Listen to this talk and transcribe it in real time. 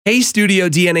Hey, Studio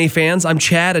DNA fans, I'm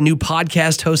Chad, a new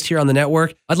podcast host here on the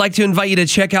network. I'd like to invite you to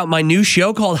check out my new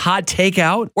show called Hot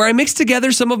Takeout, where I mix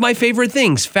together some of my favorite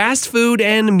things, fast food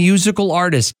and musical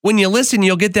artists. When you listen,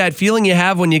 you'll get that feeling you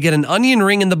have when you get an onion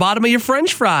ring in the bottom of your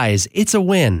french fries. It's a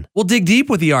win. We'll dig deep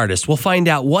with the artist. We'll find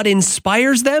out what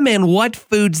inspires them and what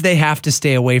foods they have to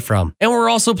stay away from. And we're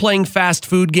also playing fast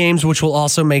food games, which will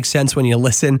also make sense when you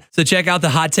listen. So check out the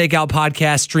Hot Takeout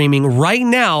podcast streaming right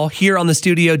now here on the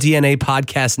Studio DNA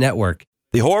podcast network.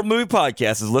 The Horror Movie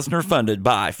Podcast is listener funded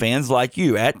by fans like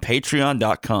you at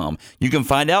patreon.com. You can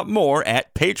find out more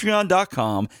at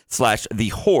patreon.com/The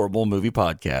Horrible Movie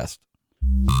Podcast.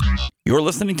 You're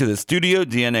listening to the Studio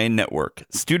DNA Network,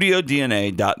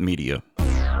 studiodna.media.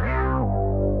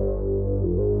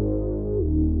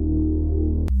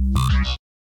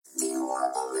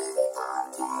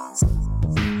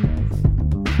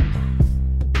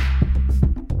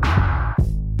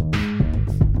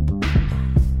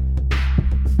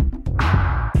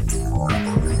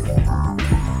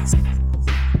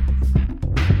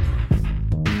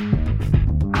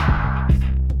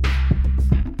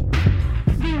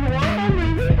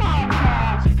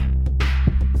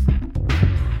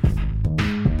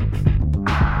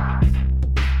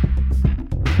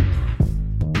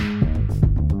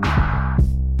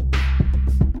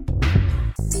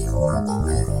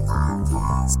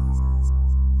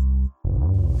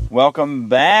 Welcome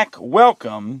back.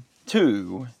 Welcome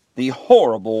to the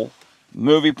Horrible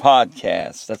Movie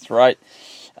Podcast. That's right.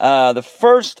 The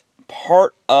first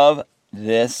part of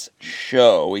this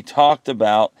show, we talked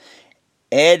about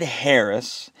Ed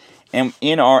Harris and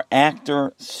in our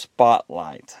actor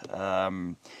spotlight.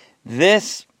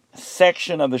 This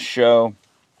section of the show,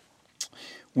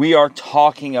 we are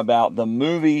talking about the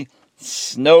movie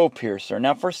Snowpiercer.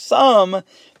 Now, for some,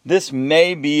 this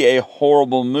may be a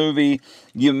horrible movie.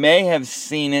 You may have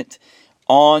seen it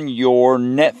on your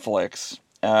Netflix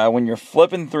when you're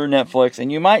flipping through Netflix,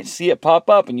 and you might see it pop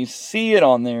up, and you see it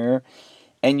on there,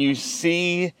 and you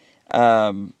see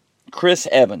Chris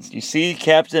Evans. You see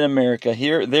Captain America.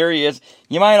 There he is.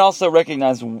 You might also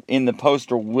recognize in the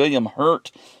poster William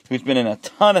Hurt, who's been in a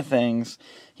ton of things.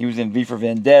 He was in V for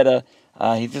Vendetta.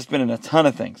 He's just been in a ton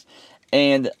of things.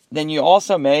 And then you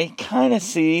also may kind of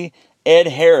see Ed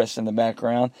Harris in the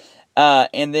background.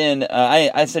 And then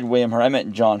I said William Hurt. I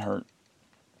meant John Hurt.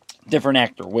 Different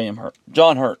actor, William Hurt.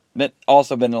 John Hurt. That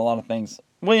also been in a lot of things.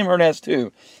 William Hurt has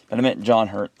too, but I meant John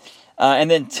Hurt.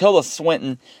 And then Tilda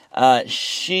Swinton.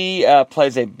 She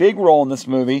plays a big role in this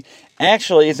movie.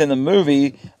 Actually, is in the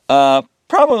movie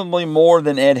probably more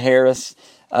than Ed Harris.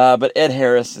 But Ed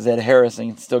Harris is Ed Harris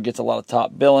and still gets a lot of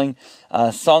top billing.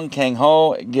 Song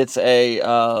Kang-ho has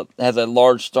a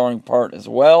large starring part as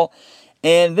well.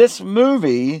 And this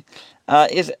movie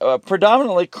is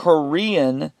predominantly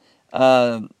Korean,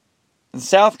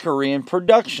 South Korean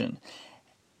production.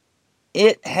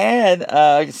 It had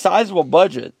a sizable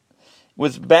budget,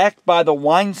 was backed by the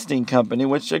Weinstein Company,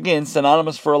 which again,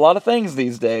 synonymous for a lot of things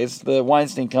these days, the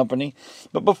Weinstein Company.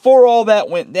 But before all that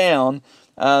went down,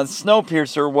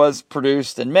 Snowpiercer was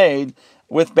produced and made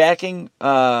with backing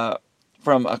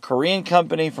from a Korean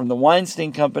company, from the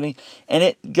Weinstein Company, and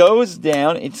it goes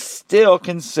down. It's still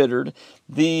considered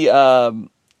the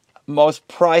most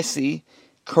pricey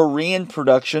Korean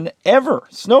production ever.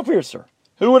 Snowpiercer.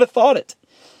 Who would have thought it?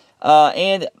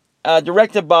 And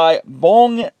directed by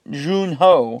Bong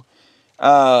Joon-ho,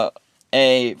 a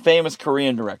famous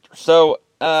Korean director. So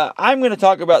I'm going to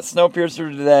talk about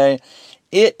Snowpiercer today.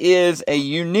 It is a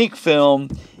unique film,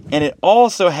 and it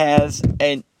also has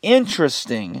an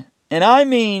interesting, and I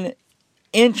mean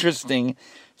interesting,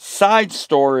 side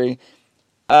story.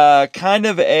 Kind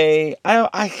of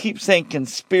I keep saying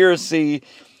conspiracy,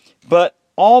 but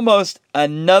almost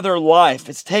another life.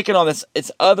 It's taken on this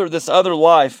other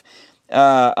life,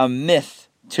 a myth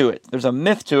to it. There's a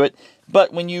myth to it,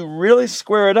 but when you really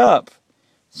square it up,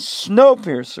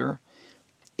 Snowpiercer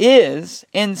is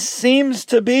and seems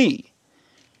to be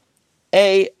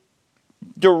a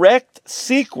direct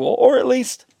sequel, or at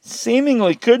least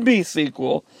seemingly could be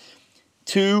sequel,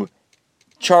 to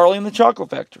Charlie and the Chocolate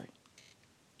Factory.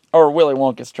 Or Willy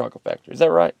Wonka's Chocolate Factory. Is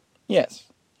that right? Yes.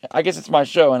 I guess it's my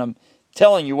show, and I'm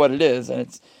telling you what it is, and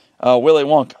it's Willy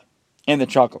Wonka and the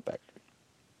Chocolate Factory.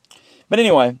 But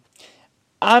anyway,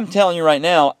 I'm telling you right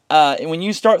now, when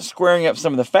you start squaring up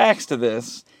some of the facts to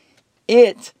this,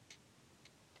 it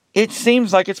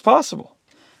seems like it's possible.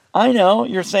 I know,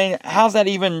 you're saying, how's that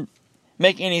even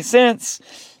make any sense?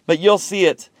 But you'll see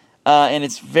it, and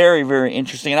it's very, very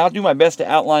interesting. And I'll do my best to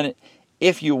outline it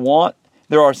if you want.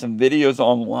 There are some videos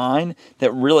online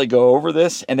that really go over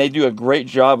this, and they do a great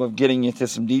job of getting into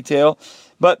some detail.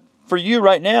 But for you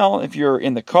right now, if you're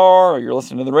in the car or you're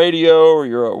listening to the radio or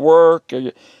you're at work,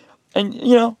 maybe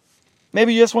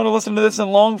you just want to listen to this in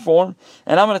long form,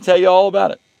 and I'm going to tell you all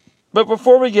about it. But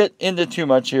before we get into too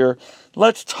much here,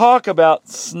 let's talk about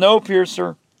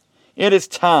Snowpiercer. It is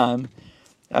time.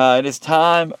 It is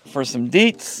time for some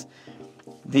deets,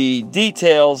 the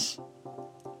details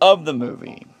of the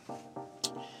movie.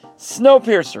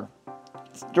 Snowpiercer.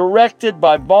 It's directed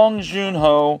by Bong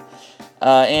Joon-ho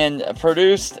and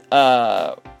produced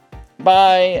by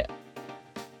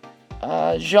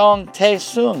Jang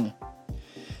Tae-sung.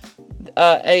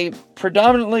 A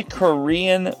predominantly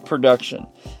Korean production.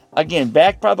 Again,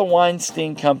 backed by the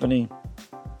Weinstein Company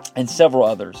and several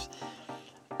others.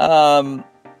 A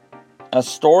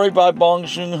story by Bong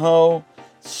Joon-ho,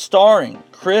 starring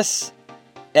Chris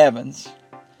Evans,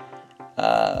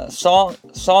 Song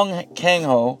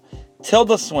Kang-ho,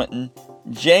 Tilda Swinton,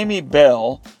 Jamie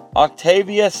Bell,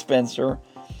 Octavia Spencer,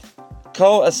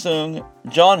 Ko Asung,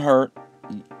 John Hurt,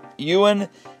 Ewan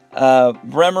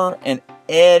Bremer, and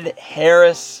Ed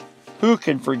Harris. Who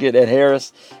can forget Ed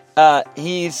Harris?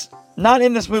 He's not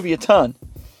in this movie a ton,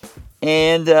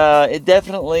 and it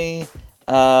definitely,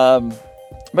 but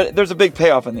there's a big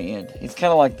payoff in the end. He's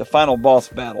kind of like the final boss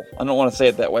battle. I don't want to say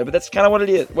it that way, but that's kind of what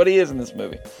he is in this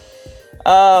movie.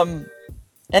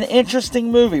 An interesting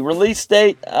movie. Release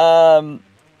date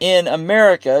in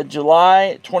America,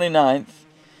 July 29th,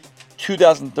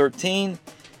 2013,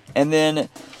 and then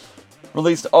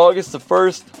released August the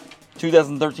 1st,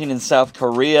 2013 in South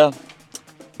Korea.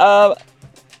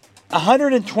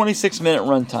 126-minute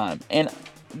runtime, and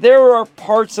there are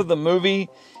parts of the movie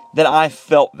that I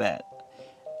felt that.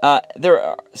 There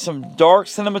are some dark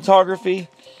cinematography,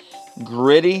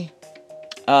 gritty,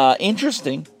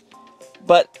 interesting,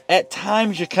 but at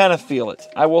times you kind of feel it.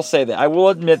 I will say that. I will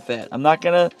admit that. I'm not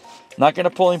gonna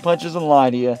pull any punches and lie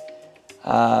to you.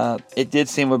 It did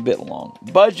seem a bit long.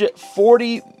 Budget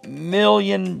 $40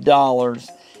 million.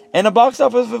 And a box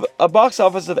office of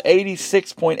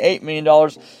 $86.8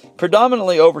 million,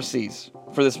 predominantly overseas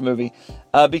for this movie.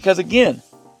 Because again,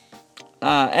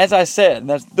 as I said,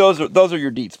 those are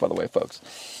your deets, by the way, folks.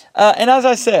 And as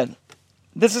I said,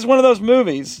 this is one of those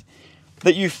movies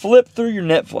that you flip through your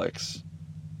Netflix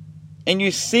and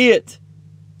you see it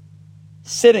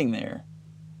sitting there,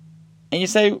 and you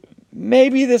say,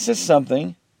 maybe this is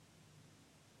something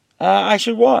I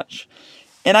should watch.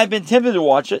 And I've been tempted to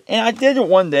watch it, and I did it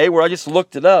one day where I just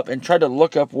looked it up and tried to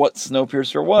look up what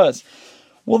Snowpiercer was.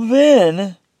 Well,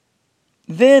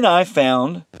 then I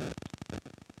found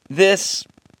this,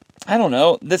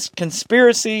 this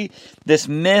conspiracy, this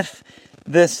myth,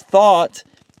 this thought.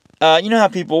 You know how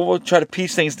people will try to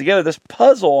piece things together, this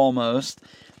puzzle almost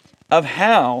of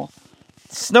how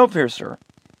Snowpiercer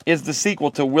is the sequel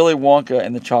to Willy Wonka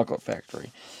and the Chocolate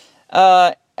Factory.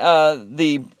 The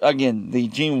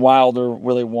Gene Wilder,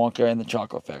 Willy Wonka, and the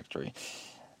Chocolate Factory.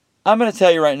 I'm going to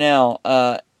tell you right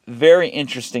now, very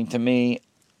interesting to me.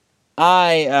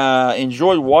 I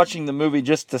enjoyed watching the movie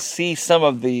just to see some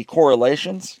of the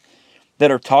correlations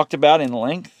that are talked about in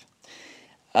length.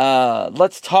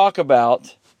 Let's talk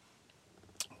about,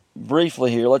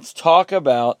 briefly here,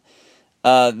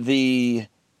 the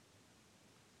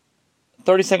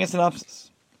 30-second synopsis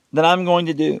that I'm going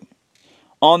to do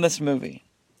on this movie.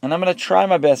 And I'm going to try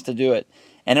my best to do it.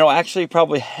 And it'll actually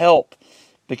probably help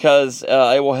because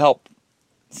it will help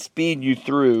speed you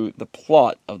through the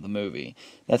plot of the movie.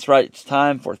 That's right. It's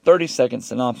time for 30-second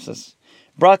synopsis.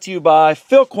 Brought to you by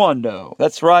Phil Kwando.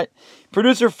 That's right.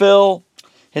 Producer Phil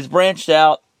has branched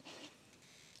out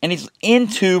and he's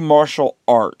into martial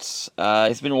arts.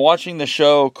 He's been watching the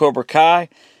show Cobra Kai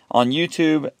on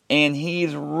YouTube, and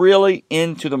he's really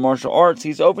into the martial arts.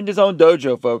 He's opened his own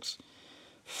dojo, folks.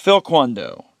 Phil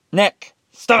Kwando. Neck,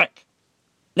 stomach,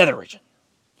 nether region.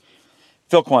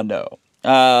 Phil Kwando.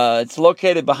 It's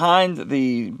located behind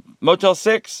the Motel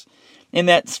 6 in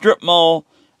that strip mall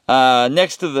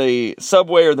next to the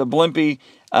Subway or the Blimpie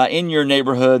in your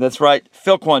neighborhood. That's right,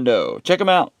 Phil Kwando. Check him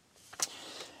out.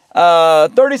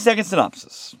 30-second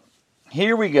synopsis.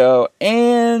 Here we go.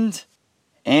 And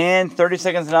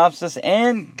 30-second synopsis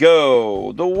and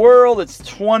go. The world, it's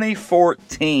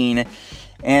 2014.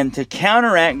 And to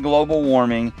counteract global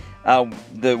warming,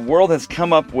 the world has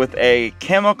come up with a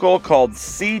chemical called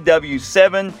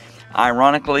CW7.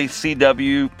 Ironically,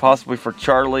 CW, possibly for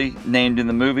Charlie, named in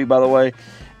the movie, by the way.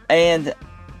 And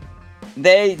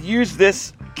they use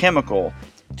this chemical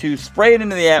to spray it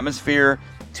into the atmosphere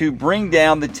to bring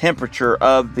down the temperature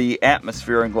of the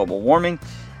atmosphere and global warming.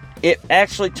 It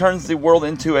actually turns the world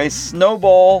into a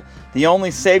snowball. The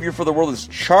only savior for the world is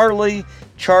Charlie.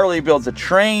 Charlie builds a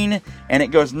train, and it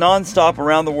goes nonstop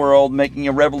around the world, making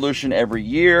a revolution every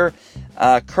year.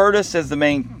 Curtis is the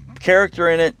main character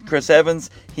in it. Chris Evans,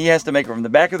 he has to make it from the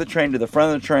back of the train to the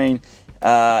front of the train,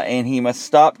 and he must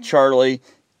stop Charlie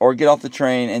or get off the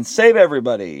train and save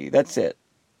everybody. That's it.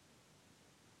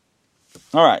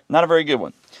 All right, not a very good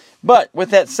one. But with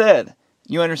that said,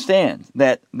 you understand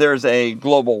that there's a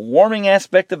global warming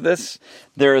aspect of this.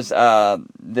 There's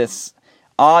this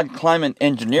odd climate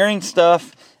engineering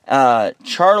stuff.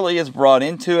 Charlie is brought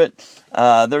into it.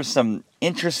 There's some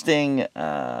interesting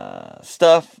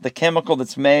stuff. The chemical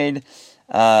that's made.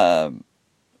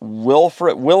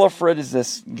 Willifred is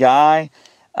this guy.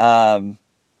 And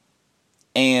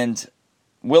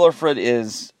Willifred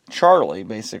is Charlie,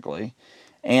 basically.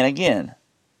 And again,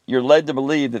 you're led to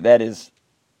believe that that is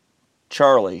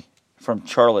Charlie from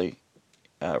Willy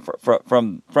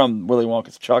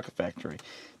Wonka's Chocolate Factory,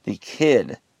 the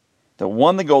kid that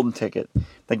won the golden ticket,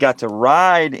 that got to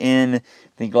ride in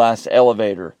the glass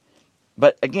elevator.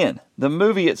 But again, the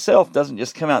movie itself doesn't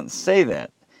just come out and say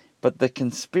that, but the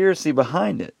conspiracy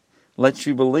behind it lets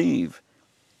you believe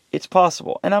it's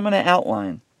possible. And I'm going to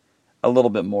outline a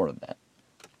little bit more of that.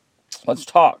 Let's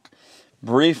talk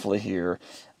briefly here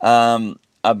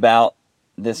about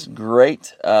this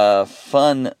great,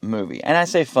 fun movie. And I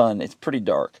say fun, it's pretty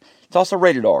dark. It's also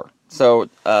rated R. So,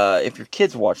 if your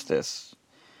kids watch this,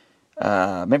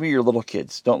 maybe your little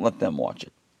kids, don't let them watch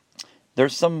it.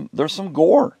 There's some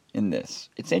gore in this.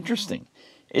 It's interesting.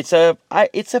 It's a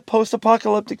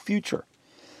post-apocalyptic future.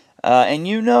 And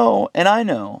you know, and I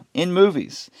know, in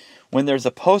movies, when there's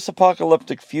a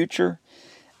post-apocalyptic future,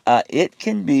 it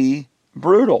can be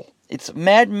brutal. It's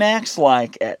Mad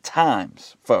Max-like at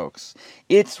times, folks.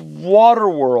 It's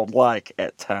Waterworld-like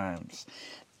at times.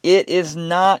 It is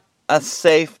not a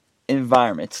safe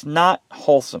environment. It's not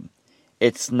wholesome.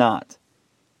 It's not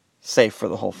safe for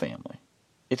the whole family.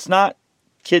 It's not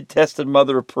kid-tested,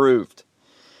 mother-approved.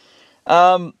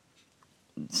 So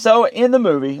in the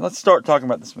movie, let's start talking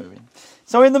about this movie.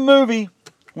 So in the movie,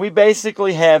 we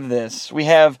basically have this. We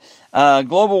have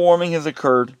global warming has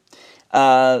occurred.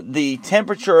 The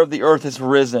temperature of the earth has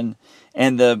risen,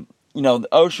 and the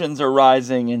oceans are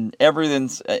rising, and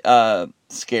everything's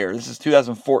scared. This is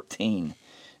 2014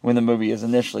 when the movie is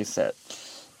initially set.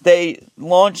 They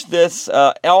launched this,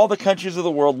 all the countries of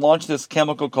the world launched this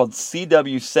chemical called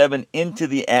CW7 into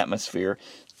the atmosphere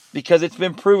because it's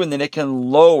been proven that it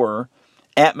can lower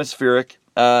atmospheric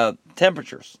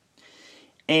temperatures.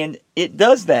 And it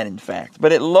does that, in fact,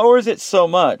 but it lowers it so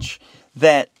much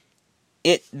that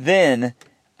it then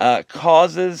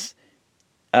causes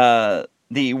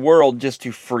the world just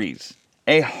to freeze,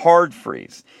 a hard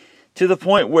freeze, to the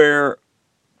point where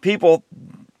people,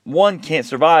 one, can't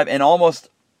survive, and almost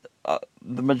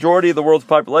the majority of the world's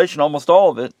population, almost all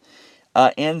of it,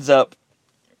 ends up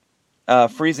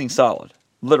freezing solid,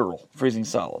 literal freezing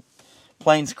solid.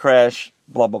 Planes crash,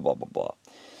 blah, blah, blah, blah, blah.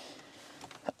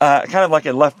 Kind of like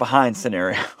a Left Behind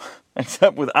scenario,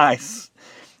 except with ice,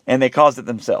 and they caused it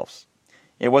themselves.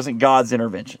 It wasn't God's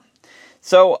intervention.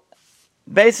 So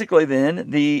basically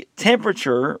then, the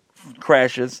temperature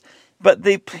crashes, but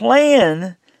the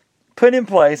plan put in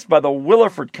place by the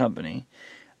Willifred Company,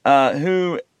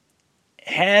 who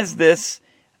has this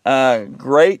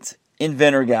great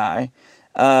inventor guy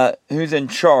who's in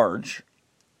charge,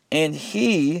 and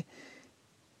he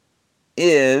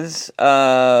has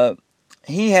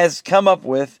come up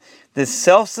with this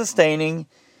self-sustaining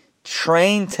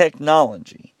train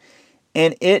technology.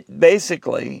 And it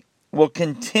basically will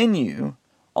continue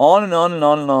on and on and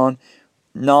on and on,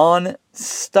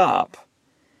 non-stop,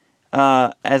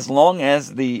 as long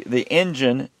as the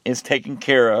engine is taken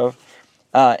care of,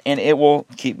 and it will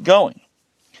keep going.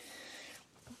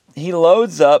 He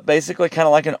loads up, basically kind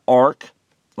of like an ark,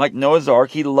 like Noah's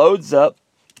Ark. He loads up,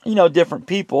 different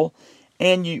people,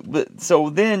 so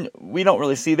then we don't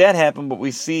really see that happen, but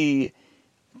we see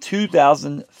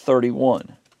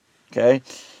 2031, okay?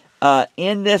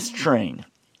 In this train,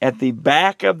 at the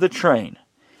back of the train,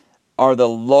 are the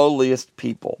lowliest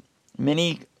people.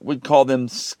 Many would call them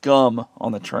scum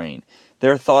on the train.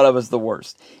 They're thought of as the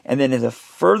worst. And then the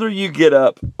further you get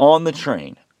up on the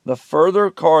train, the further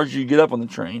cars you get up on the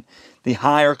train, the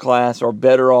higher class or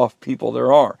better off people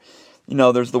there are.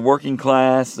 There's the working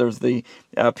class, there's the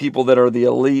people that are the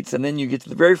elites, and then you get to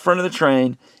the very front of the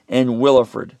train, and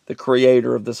Willifred, the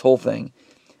creator of this whole thing,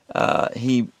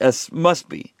 he must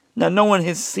be. Now, no one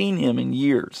has seen him in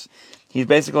years. He's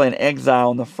basically an exile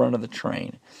on the front of the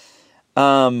train.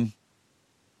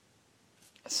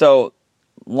 So,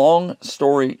 long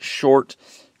story short,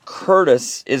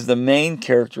 Curtis is the main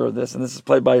character of this, and this is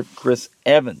played by Chris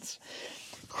Evans.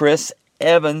 Chris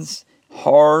Evans,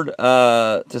 hard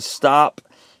to stop,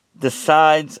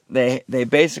 decides they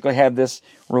basically have this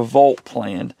revolt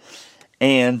planned,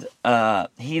 and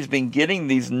he's been getting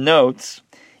these notes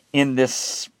in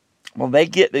this. Well, they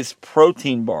get these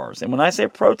protein bars, and when I say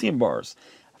protein bars,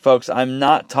 folks, I'm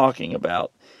not talking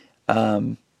about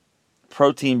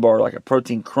protein bar like a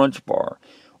protein crunch bar,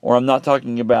 or I'm not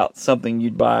talking about something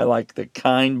you'd buy like the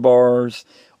Kind bars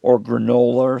or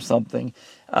granola or something.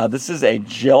 This is a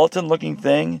gelatin-looking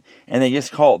thing, and they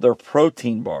just call it their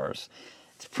protein bars.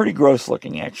 It's pretty gross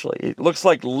looking, actually. It looks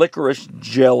like licorice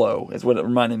Jello is what it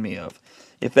reminded me of,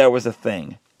 if that was a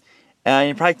thing. And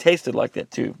it probably tasted like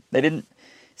that, too. They didn't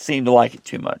seem to like it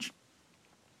too much.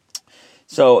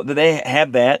 So they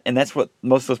have that, and that's what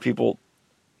most of those people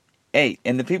ate.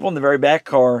 And the people in the very back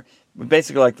car were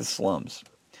basically like the slums.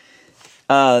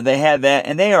 They had that,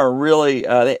 and they are really.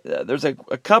 There's a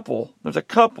couple. There's a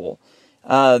couple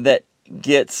that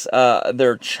gets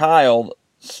their child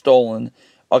stolen.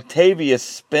 Octavia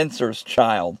Spencer's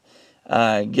child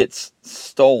gets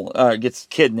stolen, gets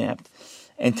kidnapped,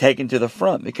 and taken to the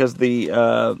front because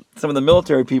some of the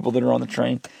military people that are on the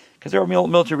train, because there are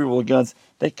military people with guns,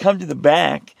 they come to the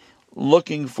back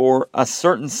looking for a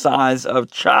certain size of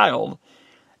child,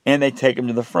 and they take them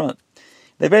to the front.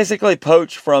 They basically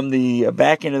poach from the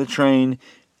back end of the train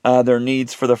their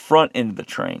needs for the front end of the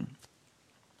train.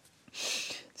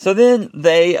 So then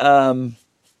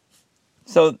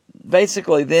so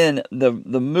basically then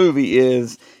the movie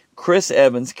is Chris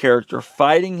Evans' character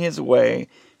fighting his way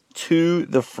to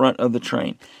the front of the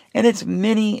train. And it's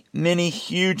many, many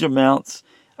huge amounts,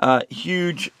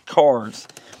 huge cars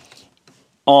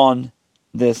on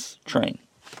this train.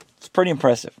 It's pretty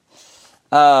impressive.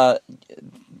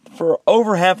 For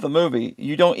over half the movie,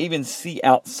 you don't even see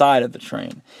outside of the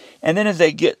train. And then as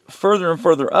they get further and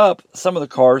further up, some of the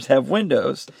cars have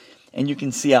windows, and you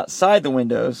can see outside the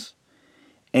windows,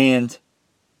 and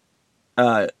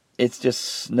it's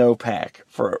just snowpack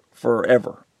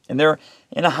forever. And they're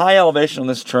in a high elevation on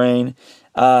this train,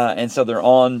 and so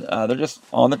they're just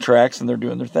on the tracks, and they're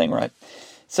doing their thing, right?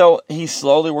 So he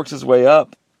slowly works his way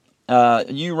up.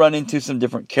 You run into some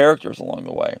different characters along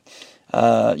the way.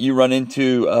 You run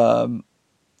into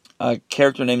a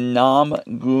character named Nam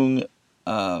Gung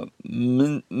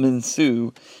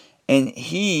Minsu, and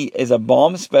he is a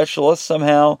bomb specialist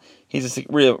somehow. He's a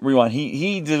rewind.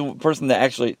 He's the person that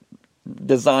actually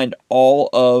designed all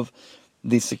of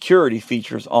the security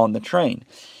features on the train,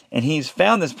 and he's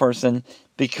found this person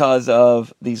because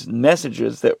of these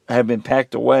messages that have been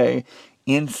packed away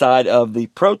inside of the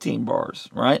protein bars.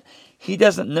 Right? He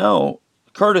doesn't know.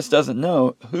 Curtis doesn't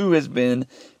know who has been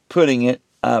putting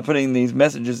these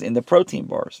messages in the protein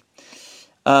bars.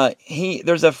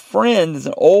 There's a friend, there's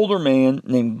an older man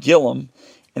named Gillum,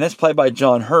 and that's played by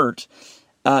John Hurt,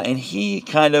 and he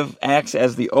kind of acts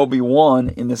as the Obi-Wan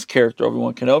in this character,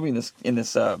 Obi-Wan Kenobi in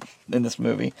this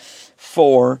movie,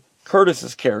 for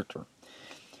Curtis's character.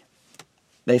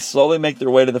 They slowly make their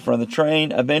way to the front of the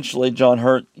train. Eventually, John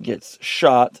Hurt gets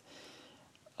shot,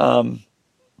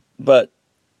 but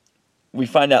we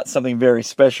find out something very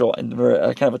special and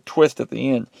kind of a twist at the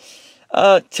end.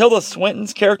 Tilda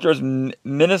Swinton's character is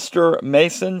Minister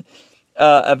Mason.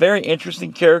 A very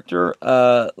interesting character.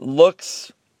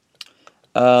 Looks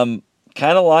kind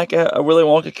of like a Willy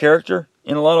Wonka character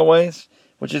in a lot of ways,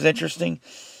 which is interesting.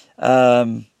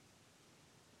 There's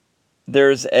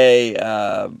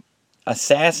a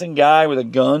assassin guy with a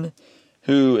gun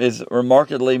who is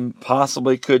remarkably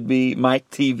possibly could be Mike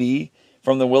TV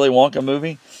from the Willy Wonka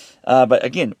movie. But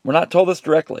again, we're not told this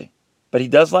directly, but he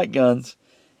does like guns,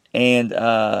 and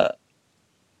one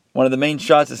of the main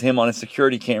shots is him on a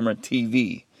security camera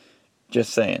TV.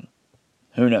 Just saying.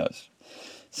 Who knows?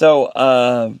 So,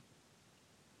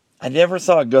 I never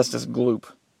saw Augustus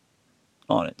Gloop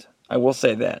on it. I will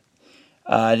say that.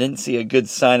 I didn't see a good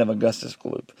sign of Augustus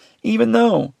Gloop. Even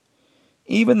though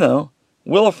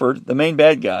Williford, the main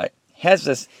bad guy, has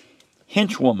this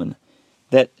henchwoman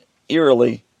that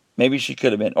eerily, maybe she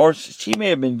could have been, or she may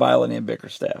have been Violet Ann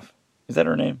Bickerstaff. Is that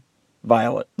her name?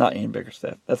 Violet, not Ann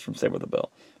Bickerstaff. That's from Saved by the Bell.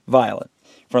 Violet,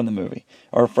 from the movie,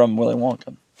 or from Willy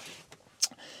Wonka.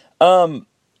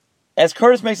 As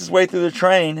Curtis makes his way through the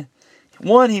train,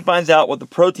 he finds out what the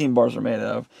protein bars are made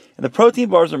of. And the protein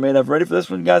bars are made of, ready for this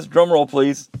one, guys? Drum roll,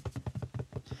 please.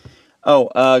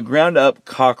 Ground up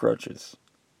cockroaches.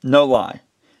 No lie.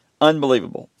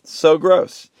 Unbelievable. So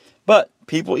gross. But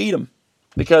people eat them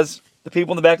because the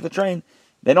people in the back of the train,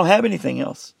 they don't have anything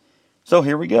else. So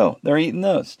here we go. They're eating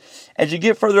those. As you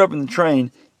get further up in the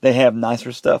train, they have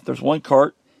nicer stuff. There's one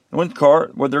cart One car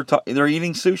where they're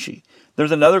eating sushi.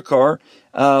 There's another car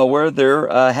where they're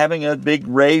having a big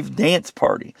rave dance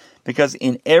party. Because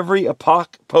in every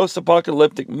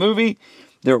post-apocalyptic movie,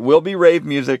 there will be rave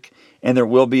music and there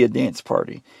will be a dance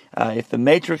party. If The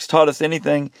Matrix taught us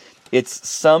anything, it's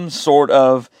some sort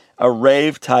of a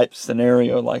rave-type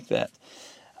scenario like that.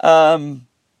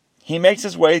 He makes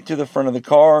his way to the front of the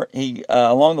car. He,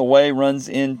 along the way, runs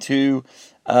into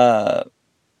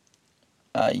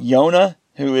Yona,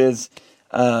 who is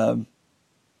the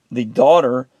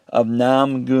daughter of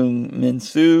Nam Gung Min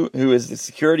Soo, who is the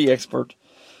security expert.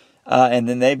 And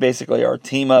then they basically are a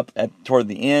team up toward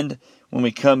the end. When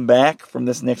we come back from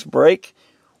this next break,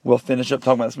 we'll finish up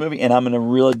talking about this movie, and I'm going to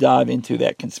really dive into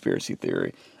that conspiracy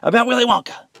theory about Willy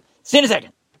Wonka. See you in a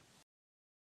second.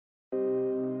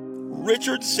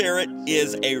 Richard Serrett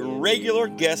is a regular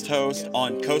guest host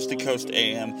on Coast to Coast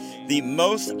AM, the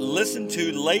most listened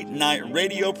to late night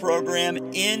radio program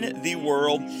in the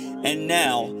world. And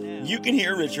now you can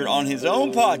hear Richard on his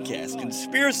own podcast,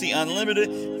 Conspiracy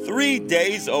Unlimited, 3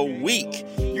 days a week.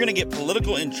 You're going to get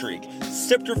political intrigue,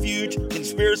 subterfuge,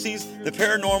 conspiracies, the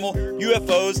paranormal,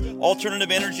 UFOs,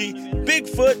 alternative energy,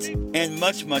 Bigfoot, and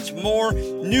much, much more.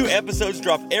 New episodes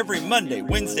drop every Monday,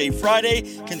 Wednesday, Friday.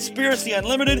 Conspiracy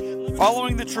Unlimited,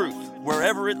 following the truth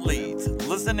wherever it leads.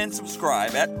 Listen and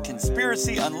subscribe at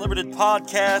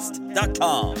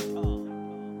conspiracyunlimitedpodcast.com.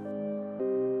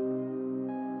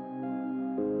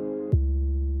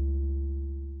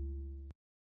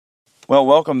 Well,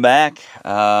 welcome back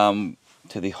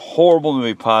to the Horrible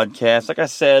Movie Podcast. Like I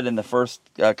said in the first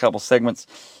couple segments,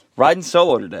 riding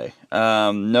solo today.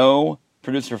 No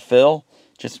producer Phil,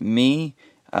 just me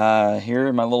here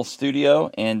in my little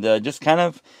studio, and just kind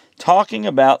of talking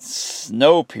about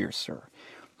Snowpiercer.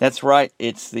 That's right,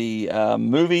 it's the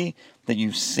movie that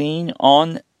you've seen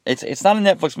on... It's not a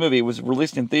Netflix movie. It was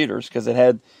released in theaters because it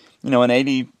had, an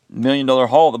 $80 million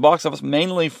haul at the box office,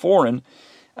 mainly foreign.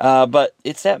 But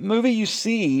it's that movie you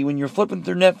see when you're flipping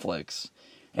through Netflix.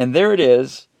 And there it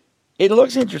is. It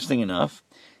looks interesting enough.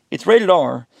 It's rated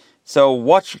R, so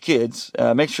watch your kids.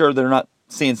 Make sure they're not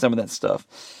seeing some of that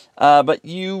stuff. But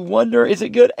you wonder, is it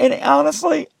good? And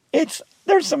honestly,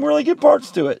 there's some really good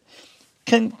parts to it.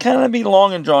 Can kind of be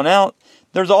long and drawn out.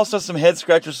 There's also some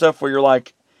head-scratcher stuff where you're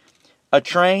like, a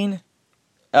train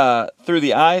through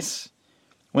the ice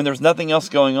when there's nothing else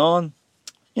going on.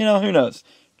 Who knows?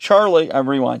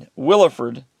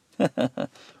 Williford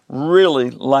really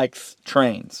likes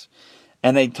trains.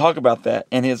 And they talk about that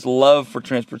and his love for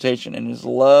transportation and his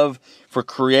love for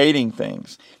creating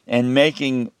things and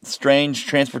making strange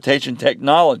transportation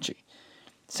technology.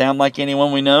 Sound like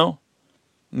anyone we know?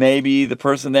 Maybe the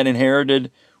person that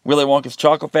inherited Willy Wonka's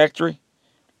chocolate factory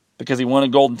because he won a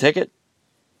golden ticket?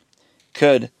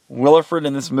 Could Williford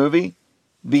in this movie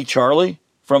be Charlie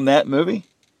from that movie?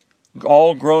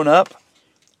 All grown up?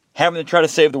 Having to try to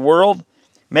save the world,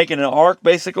 making an ark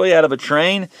basically out of a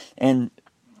train, and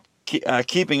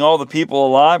keeping all the people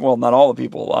alive. Well, not all the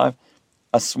people alive.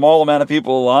 A small amount of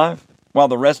people alive, while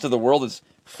the rest of the world is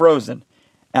frozen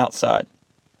outside.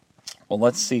 Well,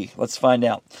 let's see. Let's find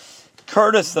out.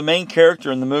 Curtis, the main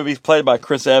character in the movie, is played by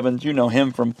Chris Evans. You know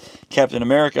him from Captain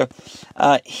America.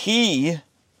 He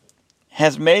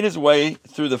has made his way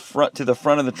through the front to the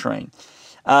front of the train.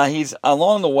 He's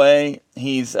along the way.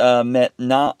 He's met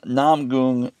Nam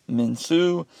Gung Min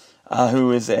Soo,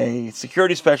 who is a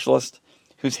security specialist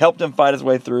who's helped him fight his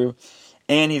way through,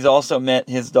 and he's also met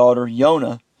his daughter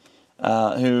Yona,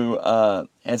 who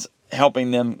is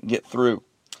helping them get through.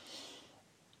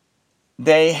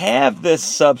 They have this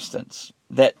substance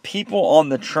that people on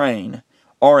the train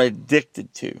are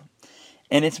addicted to,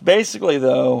 and it's basically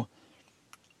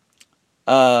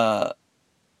a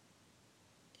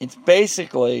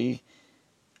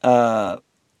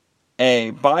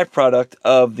byproduct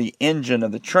of the engine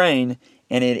of the train,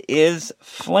 and it is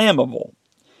flammable.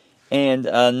 And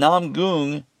Nam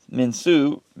Gung Min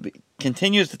Soo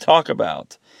continues to talk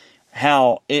about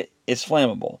how it is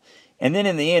flammable. And then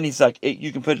in the end, he's like,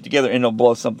 you can put it together and it'll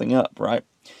blow something up, right?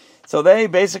 So they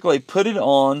basically put it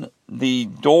on the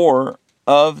door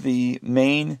of the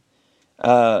main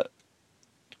car.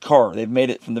 They've made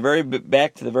it from the very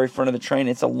back to the very front of the train.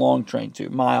 It's a long train,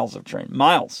 too. Miles of train.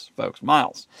 Miles, folks.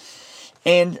 Miles.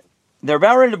 And they're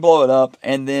about ready to blow it up.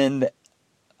 And then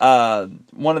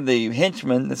one of the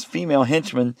henchmen, this female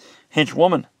henchwoman,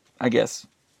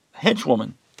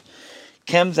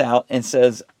 comes out and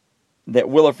says that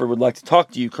Williford would like to talk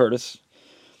to you, Curtis.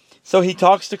 So he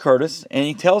talks to Curtis, and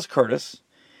he tells Curtis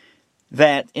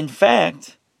that, in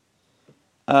fact,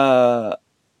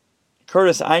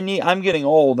 Curtis, I'm getting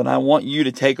old, and I want you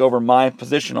to take over my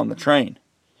position on the train.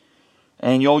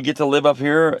 and you'll get to live up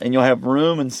here, and you'll have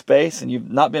room and space, and you've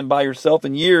not been by yourself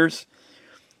in years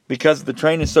because the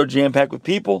train is so jam-packed with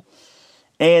people.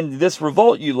 And this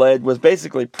revolt you led was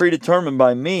basically predetermined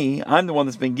by me. I'm the one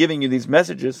that's been giving you these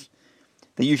messages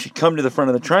that you should come to the front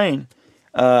of the train,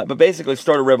 but basically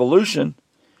start a revolution.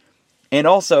 And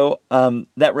also,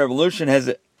 that revolution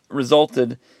has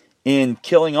resulted in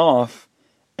killing off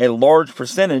a large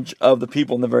percentage of the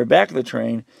people in the very back of the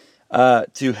train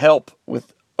to help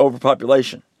with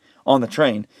overpopulation on the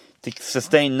train, to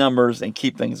sustain numbers and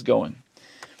keep things going.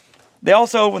 They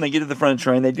also, when they get to the front of the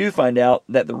train, they do find out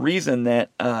that the reason that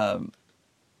sorry,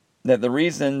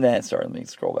 let me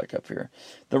scroll back up here.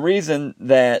 The reason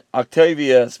that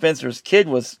Octavia Spencer's kid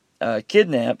was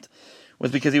kidnapped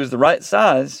was because he was the right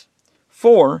size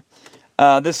for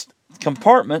this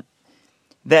compartment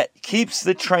that keeps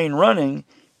the train running,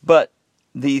 but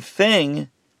the thing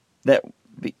that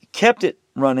kept it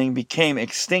running became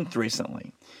extinct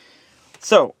recently.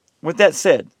 So, with that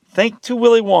said, think to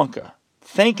Willy Wonka.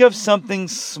 Think of something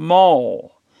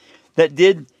small that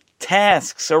did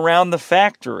tasks around the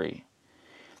factory.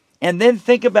 And then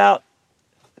think about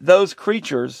those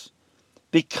creatures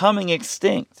becoming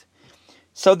extinct.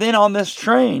 So then on this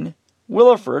train,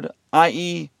 Williford,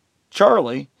 i.e.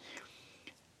 Charlie,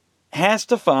 has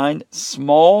to find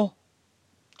small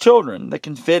children that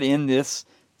can fit in this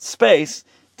space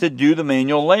to do the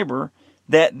manual labor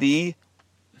that maybe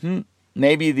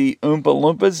the Oompa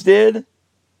Loompas did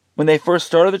when they first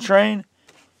started the train.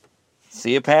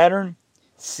 See a pattern?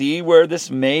 See where this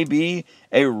may be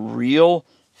a real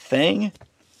thing?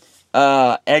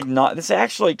 This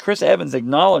actually, Chris Evans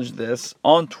acknowledged this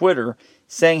on Twitter,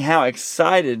 saying how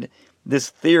excited this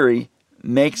theory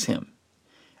makes him.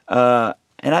 And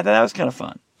I thought that was kind of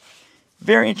fun.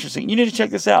 Very interesting. You need to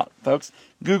check this out, folks.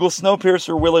 Google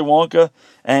Snowpiercer Willy Wonka,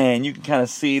 and you can kind of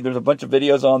see there's a bunch of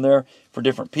videos on there for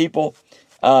different people.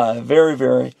 Very,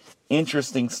 very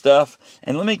interesting stuff.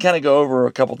 And let me kind of go over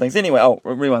a couple things. Anyway,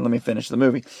 rewind, let me finish the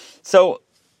movie. So,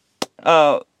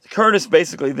 Curtis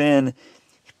basically then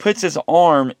puts his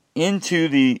arm into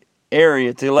the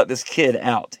area to let this kid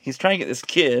out. He's trying to get this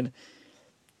kid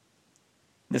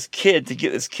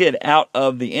out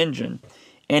of the engine.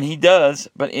 And he does,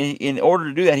 but in order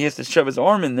to do that, he has to shove his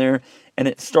arm in there, and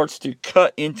it starts to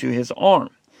cut into his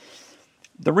arm.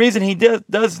 The reason he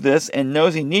does this and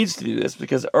knows he needs to do this,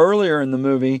 because earlier in the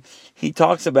movie, he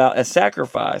talks about a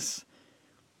sacrifice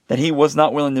that he was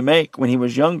not willing to make when he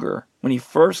was younger, when he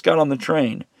first got on the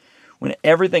train, when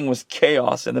everything was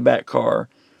chaos in the back car,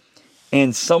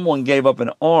 and someone gave up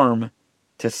an arm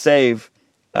to save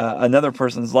another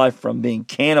person's life from being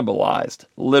cannibalized,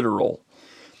 literal.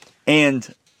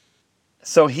 And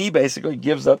so he basically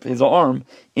gives up his arm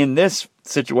in this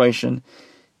situation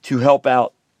to help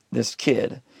out this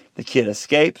kid. The kid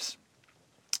escapes.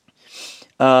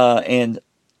 And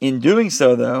in doing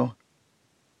so, though,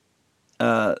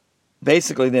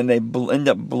 basically then they end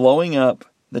up blowing up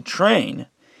the train.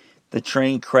 The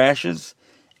train crashes,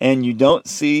 and you don't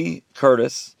see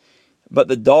Curtis, but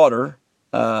the daughter,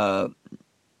 the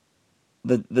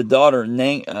daughter,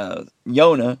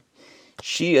 Yona,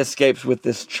 she escapes with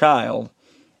this child,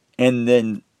 and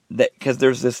then because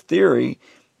there's this theory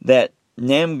that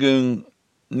Namgung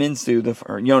Minsu,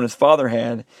 Yona's father,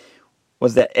 had,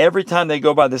 was that every time they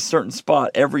go by this certain spot,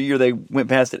 every year they went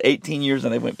past it, 18 years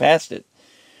and they went past it,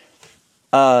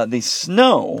 the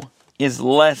snow is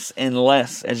less and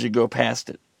less as you go past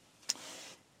it.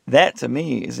 That to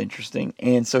me is interesting,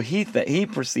 and so he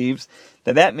perceives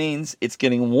that means it's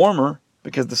getting warmer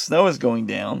because the snow is going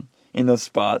down in those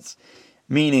spots,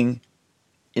 meaning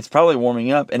it's probably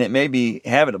warming up, and it may be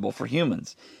habitable for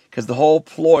humans, because the whole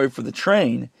ploy for the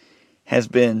train has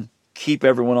been keep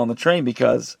everyone on the train,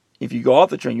 because if you go off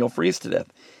the train, you'll freeze to death,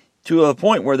 to the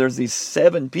point where there's these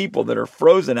 7 people that are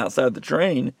frozen outside the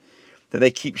train that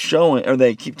they keep showing, or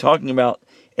they keep talking about.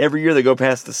 Every year they go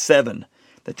past the 7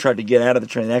 that tried to get out of the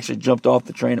train. They actually jumped off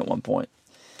the train at one point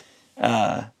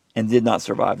and did not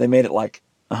survive. They made it like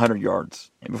 100 yards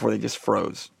before they just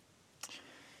froze.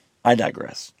 I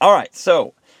digress. All right,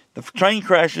 so the train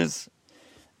crashes.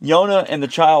 Yona and the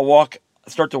child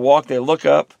start to walk. They look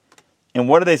up, and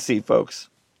what do they see, folks?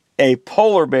 A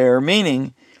polar bear,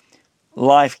 meaning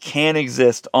life can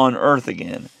exist on Earth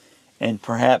again, and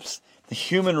perhaps the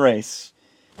human race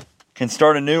can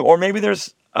start anew, or maybe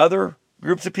there's other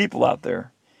groups of people out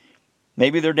there.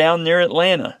 Maybe they're down near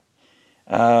Atlanta,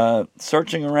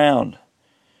 searching around.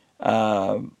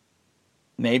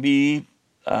 Maybe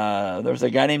there's a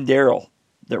guy named Daryl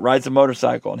that rides a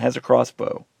motorcycle and has a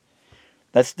crossbow.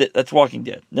 That's Walking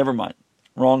Dead. Never mind.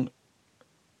 Wrong.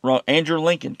 Andrew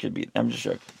Lincoln could be. I'm just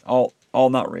joking. All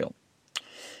not real.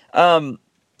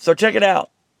 So check it out.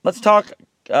 Let's talk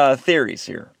theories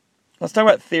here. Let's talk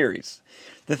about theories.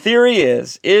 The theory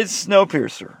is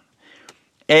Snowpiercer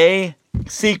a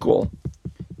sequel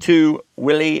to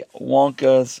Willy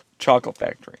Wonka's Chocolate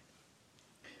Factory?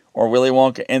 Or Willy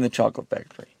Wonka and the Chocolate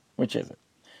Factory? Which is it?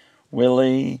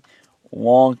 Willy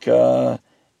Wonka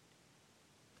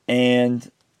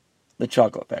and the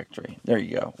Chocolate Factory. There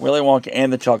you go. Willy Wonka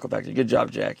and the Chocolate Factory. Good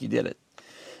job, Jack. You did it.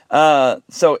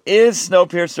 So is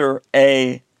Snowpiercer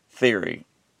a theory?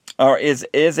 Or is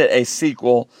it a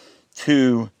sequel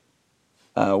to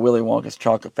Willy Wonka's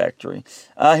Chocolate Factory?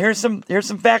 Here's some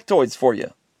factoids for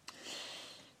you.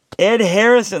 Ed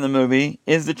Harris in the movie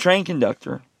is the train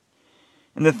conductor.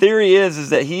 And the theory is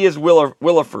that he is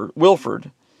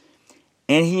Wilford,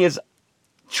 and he is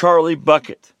Charlie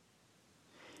Bucket.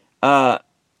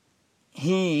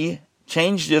 He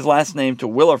changed his last name to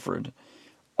Williford,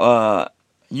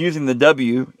 using the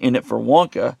W in it for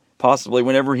Wonka, possibly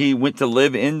whenever he went to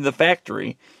live in the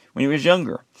factory when he was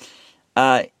younger.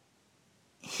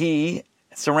 He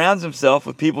surrounds himself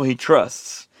with people he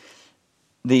trusts.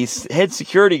 The head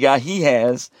security guy he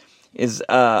has is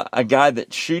a guy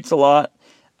that shoots a lot,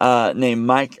 named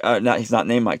Mike. He's not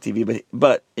named Mike TV,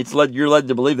 but you're led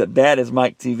to believe that is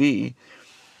Mike TV.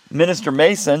 Minister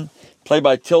Mason, played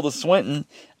by Tilda Swinton,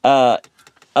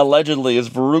 allegedly is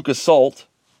Veruca Salt,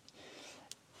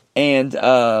 and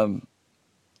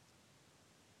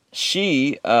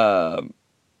she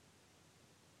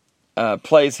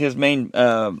plays his main,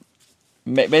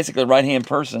 basically right-hand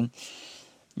person.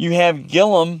 You have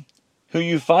Gillum, who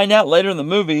you find out later in the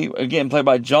movie, again played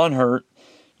by John Hurt.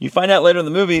 You find out later in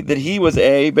the movie that he was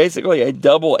basically a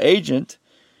double agent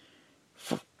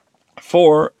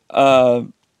for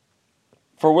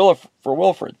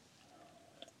Wilfred.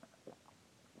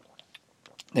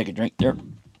 Take a drink there.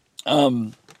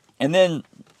 And then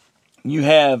you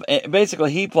have,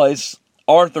 basically he plays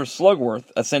Arthur Slugworth,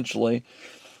 essentially,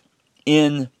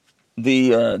 in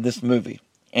this movie.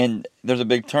 And there's a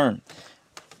big turn.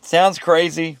 Sounds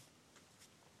crazy,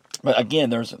 but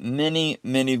again, there's many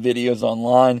videos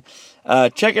online.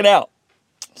 Check it out.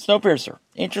 Snowpiercer.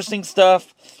 Interesting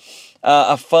stuff.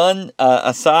 A fun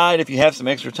aside, if you have some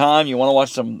extra time, you want to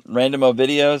watch some randomo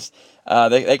videos,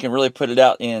 they can really put it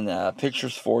out in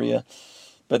pictures for you.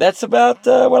 But that's about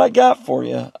what I got for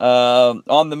you.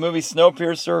 On the movie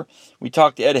Snowpiercer, we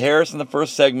talked to Ed Harris in the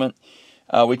first segment.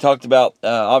 We talked about,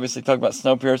 obviously talked about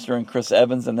Snowpiercer and Chris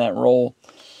Evans in that role.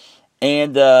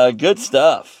 And good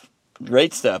stuff.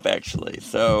 Great stuff, actually.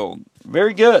 So,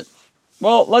 very good.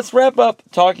 Well, let's wrap up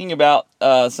talking about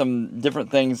some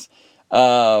different things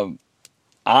I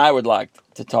would like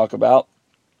to talk about.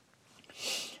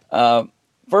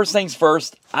 First things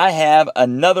first, I have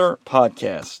another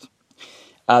podcast.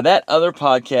 That other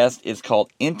podcast is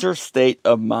called Interstate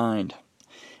of Mind.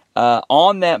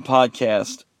 On that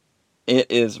podcast, it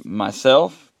is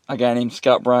myself, a guy named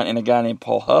Scott Bryant, and a guy named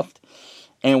Paul Huft.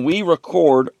 And we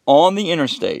record on the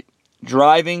interstate,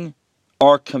 driving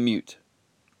our commute,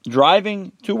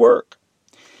 driving to work.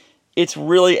 It's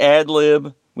really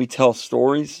ad-lib. We tell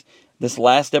stories. This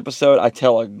last episode, I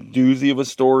tell a doozy of a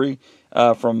story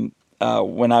from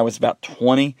when I was about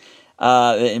 20.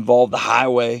 It involved the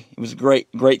highway. It was a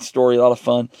great story, a lot of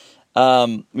fun.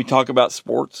 We talk about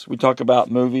sports. We talk about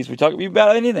movies. We talk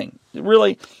about anything,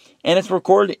 really. And it's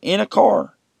recorded in a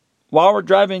car while we're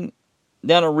driving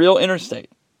down a real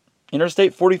interstate,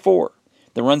 Interstate 44,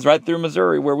 that runs right through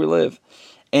Missouri where we live.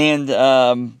 And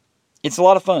it's a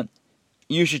lot of fun.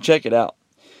 You should check it out.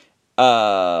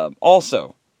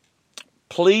 Also,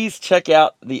 please check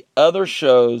out the other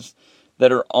shows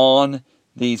that are on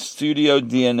the Studio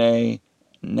DNA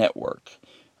network.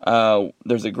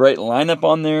 There's a great lineup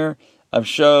on there of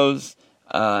shows,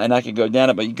 and I could go down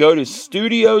it, but you go to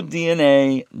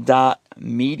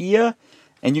studiodna.media,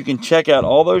 and you can check out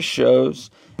all those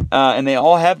shows, and they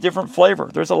all have different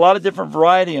flavor. There's a lot of different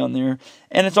variety on there,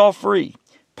 and it's all free.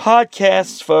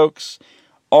 Podcasts, folks,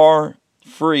 are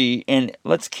free, and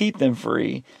let's keep them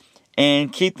free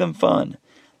and keep them fun.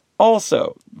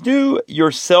 Also, do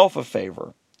yourself a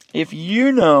favor. If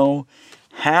you know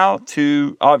how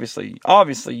to, obviously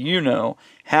you know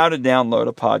how to download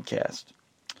a podcast.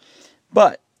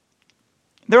 But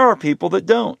there are people that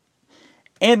don't.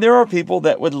 And there are people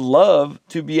that would love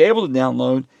to be able to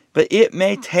download, but it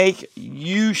may take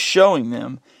you showing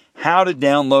them how to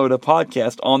download a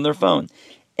podcast on their phone.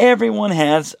 Everyone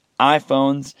has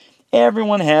iPhones.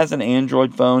 Everyone has an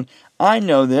Android phone. I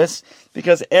know this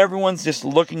because everyone's just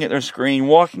looking at their screen,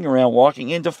 walking around, walking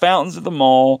into fountains at the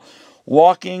mall,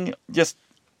 walking just,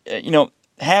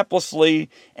 haplessly,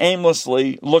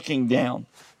 aimlessly looking down.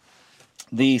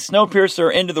 the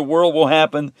Snowpiercer end of the world will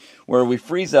happen where we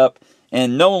freeze up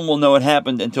and no one will know it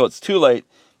happened until it's too late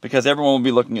because everyone will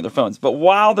be looking at their phones. But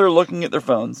while they're looking at their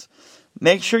phones,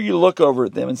 make sure you look over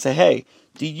at them and say, hey,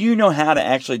 do you know how to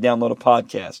actually download a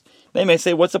podcast? They may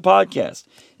say, what's a podcast?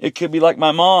 It could be like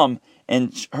my mom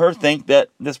and her think that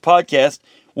this podcast,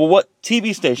 well, what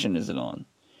TV station is it on?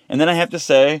 And then I have to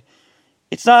say,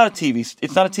 it's not a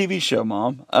TV show,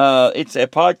 Mom. It's a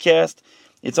podcast.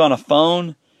 It's on a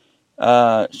phone.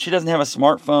 She doesn't have a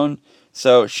smartphone,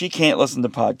 so she can't listen to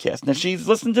podcasts. Now, she's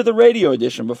listened to the radio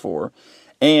edition before,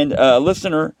 and a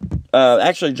listener,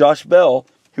 actually Josh Bell,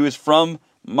 who is from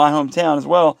my hometown as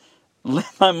well, let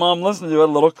my mom listen to a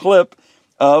little clip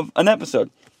of an episode.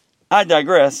 I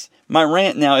digress. My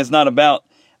rant now is not about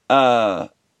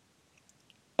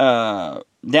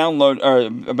download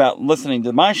or about listening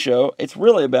to my show. It's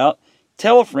really about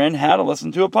tell a friend how to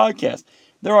listen to a podcast.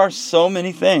 There are so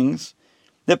many things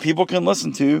that people can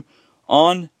listen to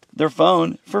on their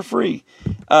phone for free.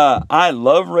 I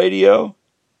love radio.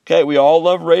 Okay, we all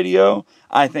love radio.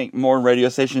 I think more radio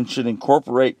stations should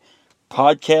incorporate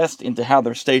podcast into how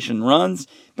their station runs,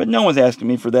 but no one's asking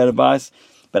me for that advice.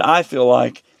 But I feel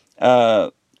like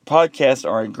podcasts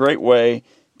are a great way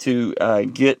to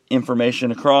get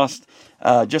information across,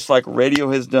 just like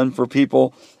radio has done for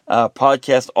people.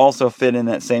 Podcasts also fit in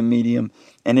that same medium,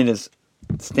 and it is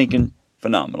stinking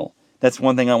phenomenal. That's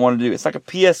one thing I want to do. It's like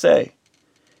a PSA.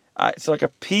 It's like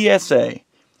a PSA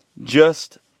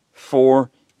just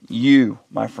for you,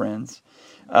 my friends.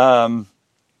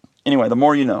 Anyway, the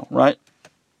more you know, right?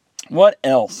 What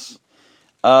else?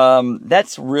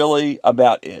 That's really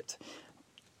about it.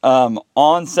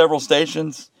 On several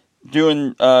stations,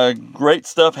 doing great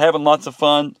stuff, having lots of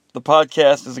fun. The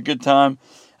podcast is a good time.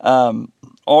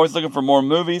 Always looking for more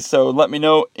movies, so let me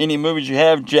know any movies you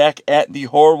have,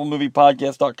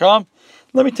 jack@thehorriblemoviepodcast.com.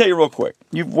 Let me tell you real quick.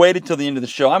 You've waited till the end of the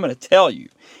show. I'm going to tell you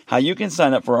how you can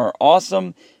sign up for our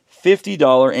awesome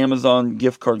 $50 Amazon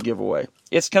gift card giveaway.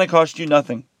 It's going to cost you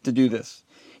nothing to do this.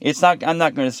 I'm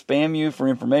not going to spam you for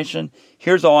information.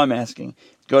 Here's all I'm asking.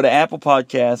 Go to Apple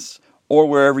Podcasts or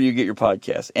wherever you get your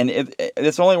podcasts. And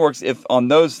this only works if on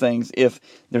those things if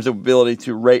there's an ability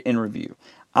to rate and review.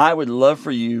 I would love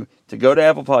for you to go to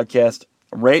Apple Podcasts,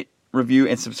 rate, review,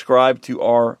 and subscribe to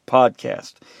our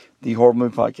podcast, The Horrible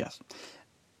Movie Podcast.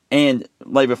 And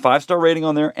leave a 5-star rating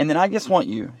on there. And then I just want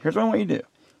you, here's what I want you to do.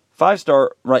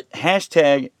 5-star, write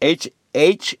hashtag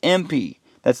HMP.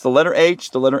 That's the letter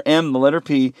H, the letter M, the letter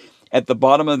P at the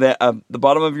bottom of that, the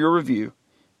bottom of your review.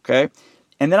 Okay?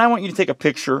 And then I want you to take a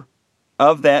picture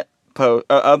of that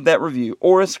of that review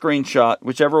or a screenshot,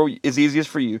 whichever is easiest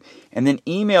for you, and then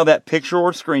email that picture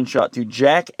or screenshot to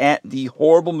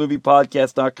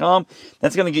jack@thehorriblemoviepodcast.com.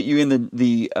 That's going to get you in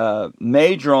the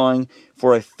May drawing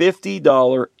for a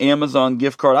 $50 Amazon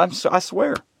gift card. I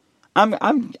swear,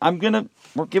 we're giving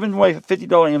away a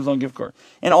 $50 Amazon gift card,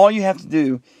 and all you have to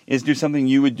do is do something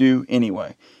you would do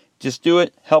anyway. Just do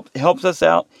it. Helps us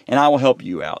out, and I will help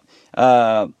you out.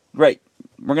 Great.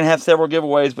 We're going to have several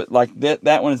giveaways, but like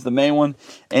that one is the main one,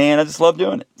 and I just love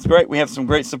doing it. It's great. We have some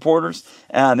great supporters,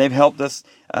 and they've helped us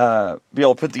be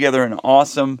able to put together an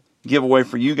awesome giveaway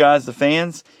for you guys, the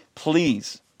fans.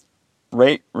 Please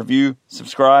rate, review,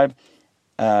 subscribe,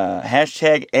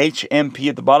 hashtag HMP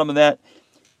at the bottom of that,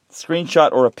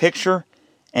 screenshot or a picture,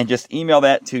 and just email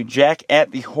that to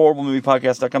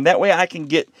jack@thehorriblemoviepodcast.com. That way I can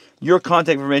get your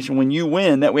contact information when you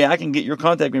win. That way I can get your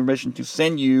contact information to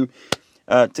send you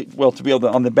to be able to,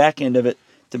 on the back end of it,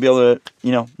 to be able to,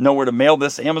 know where to mail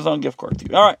this Amazon gift card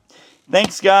to. All right.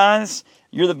 Thanks, guys.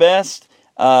 You're the best.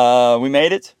 We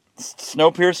made it.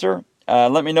 Snowpiercer.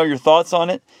 Let me know your thoughts on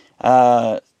it.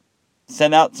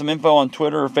 Send out some info on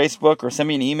Twitter or Facebook, or send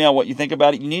me an email what you think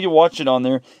about it. You need to watch it on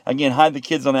there. Again, hide the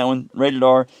kids on that one. Rated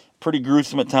R. Pretty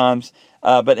gruesome at times.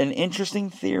 But an interesting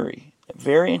theory. A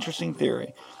very interesting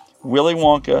theory. Willy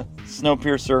Wonka,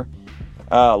 Snowpiercer.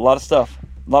 A lot of stuff.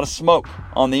 A lot of smoke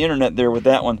on the internet there with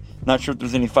that one. Not sure if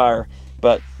there's any fire,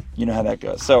 but you know how that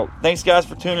goes. So, thanks guys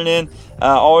for tuning in.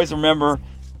 Always remember,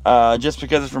 just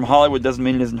because it's from Hollywood doesn't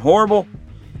mean it isn't horrible.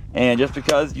 And just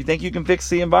because you think you can fix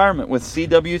the environment with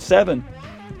CW7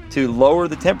 to lower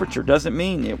the temperature doesn't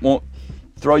mean it won't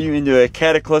throw you into a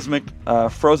cataclysmic,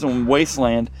 frozen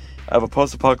wasteland of a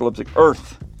post-apocalyptic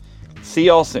Earth. See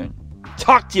y'all soon.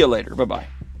 Talk to you later. Bye-bye.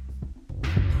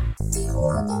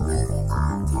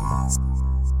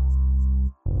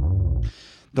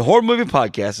 The Horror Movie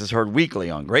Podcast is heard weekly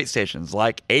on great stations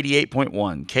like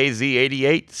 88.1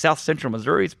 KZ88, South Central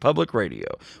Missouri's Public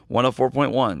Radio,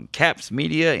 104.1 CAPS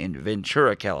Media in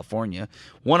Ventura, California,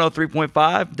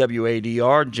 103.5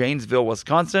 WADR Janesville,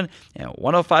 Wisconsin, and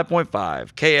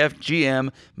 105.5 KFGM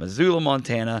Missoula,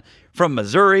 Montana, from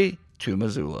Missouri to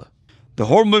Missoula. The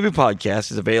Horror Movie Podcast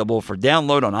is available for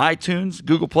download on iTunes,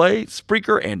 Google Play,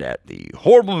 Spreaker, and at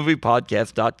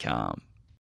thehorriblemoviepodcast.com.